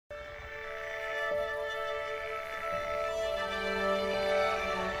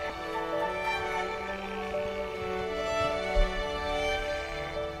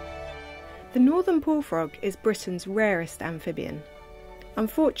The northern bullfrog is Britain's rarest amphibian.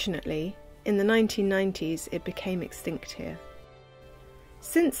 Unfortunately, in the 1990s it became extinct here.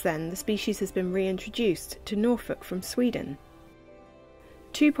 Since then, the species has been reintroduced to Norfolk from Sweden.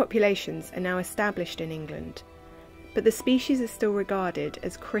 2 populations are now established in England, but the species is still regarded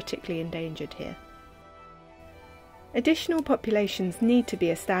as critically endangered here. Additional populations need to be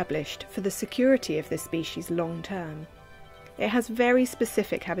established for the security of this species long term. It has very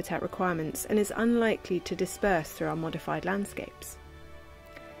specific habitat requirements and is unlikely to disperse through our modified landscapes.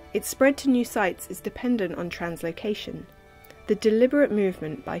 Its spread to new sites is dependent on translocation, the deliberate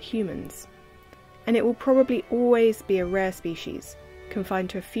movement by humans, and it will probably always be a rare species, confined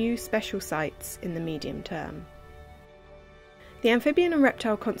to a few special sites in the medium term. The Amphibian and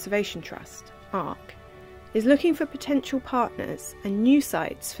Reptile Conservation Trust, ARC, is looking for potential partners and new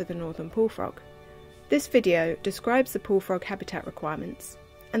sites for the northern bullfrog. This video describes the bullfrog habitat requirements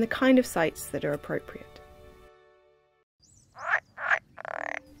and the kind of sites that are appropriate.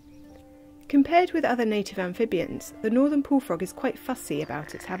 Compared with other native amphibians, the northern bullfrog is quite fussy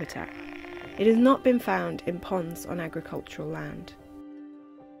about its habitat. It has not been found in ponds on agricultural land.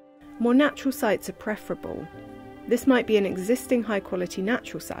 More natural sites are preferable. This might be an existing high-quality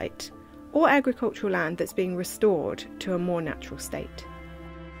natural site or agricultural land that's being restored to a more natural state.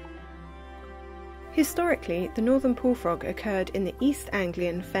 Historically, the northern bullfrog occurred in the East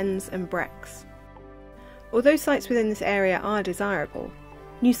Anglian fens and brecks. Although sites within this area are desirable,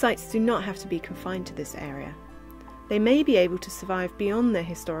 new sites do not have to be confined to this area. They may be able to survive beyond their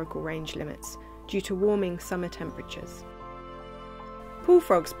historical range limits due to warming summer temperatures.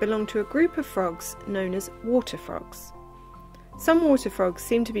 Bullfrogs belong to a group of frogs known as water frogs. Some water frogs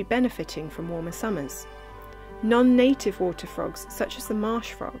seem to be benefiting from warmer summers. Non-native water frogs, such as the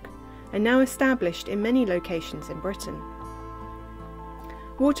marsh frog, are now established in many locations in Britain.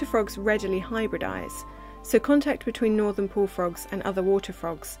 Water frogs readily hybridise, so contact between northern bullfrogs and other water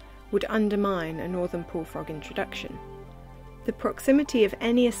frogs would undermine a northern bullfrog introduction. The proximity of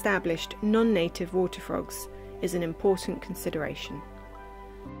any established non-native water frogs is an important consideration.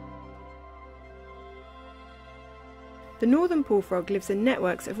 The northern bullfrog lives in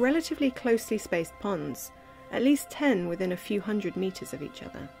networks of relatively closely spaced ponds, at least 10 within a few hundred metres of each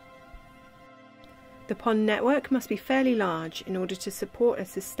other. The pond network must be fairly large in order to support a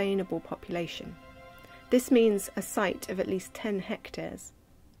sustainable population. This means a site of at least 10 hectares.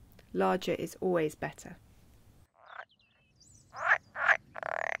 Larger is always better.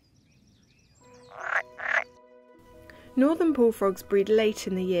 Northern bullfrogs breed late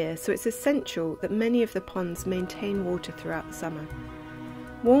in the year, so it's essential that many of the ponds maintain water throughout the summer.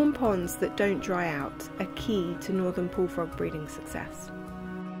 Warm ponds that don't dry out are key to northern bullfrog breeding success.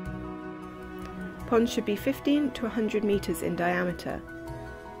 Ponds should be 15 to 100 metres in diameter,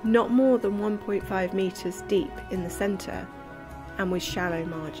 not more than 1.5 metres deep in the centre, and with shallow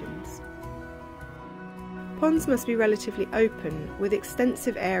margins. Ponds must be relatively open, with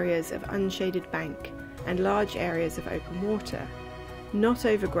extensive areas of unshaded bank and large areas of open water, not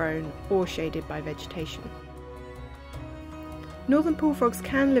overgrown or shaded by vegetation. Northern bullfrogs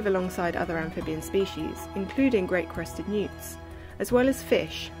can live alongside other amphibian species, including great-crested newts, as well as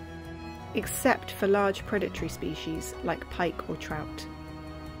fish, except for large predatory species like pike or trout.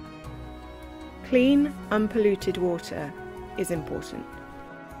 Clean, unpolluted water is important.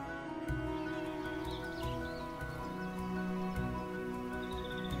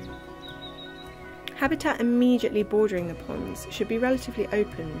 Habitat immediately bordering the ponds should be relatively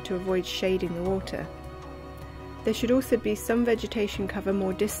open to avoid shading the water. There should also be some vegetation cover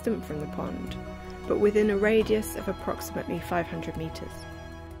more distant from the pond, but within a radius of approximately 500 metres.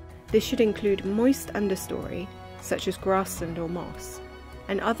 This should include moist understory, such as grassland or moss,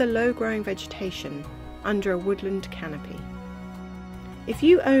 and other low-growing vegetation under a woodland canopy. If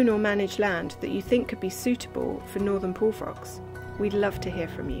you own or manage land that you think could be suitable for northern bullfrogs, we'd love to hear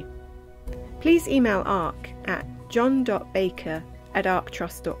from you. Please email ARC at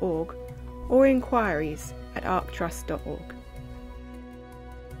john.baker@arctrust.org or inquiries@arctrust.org.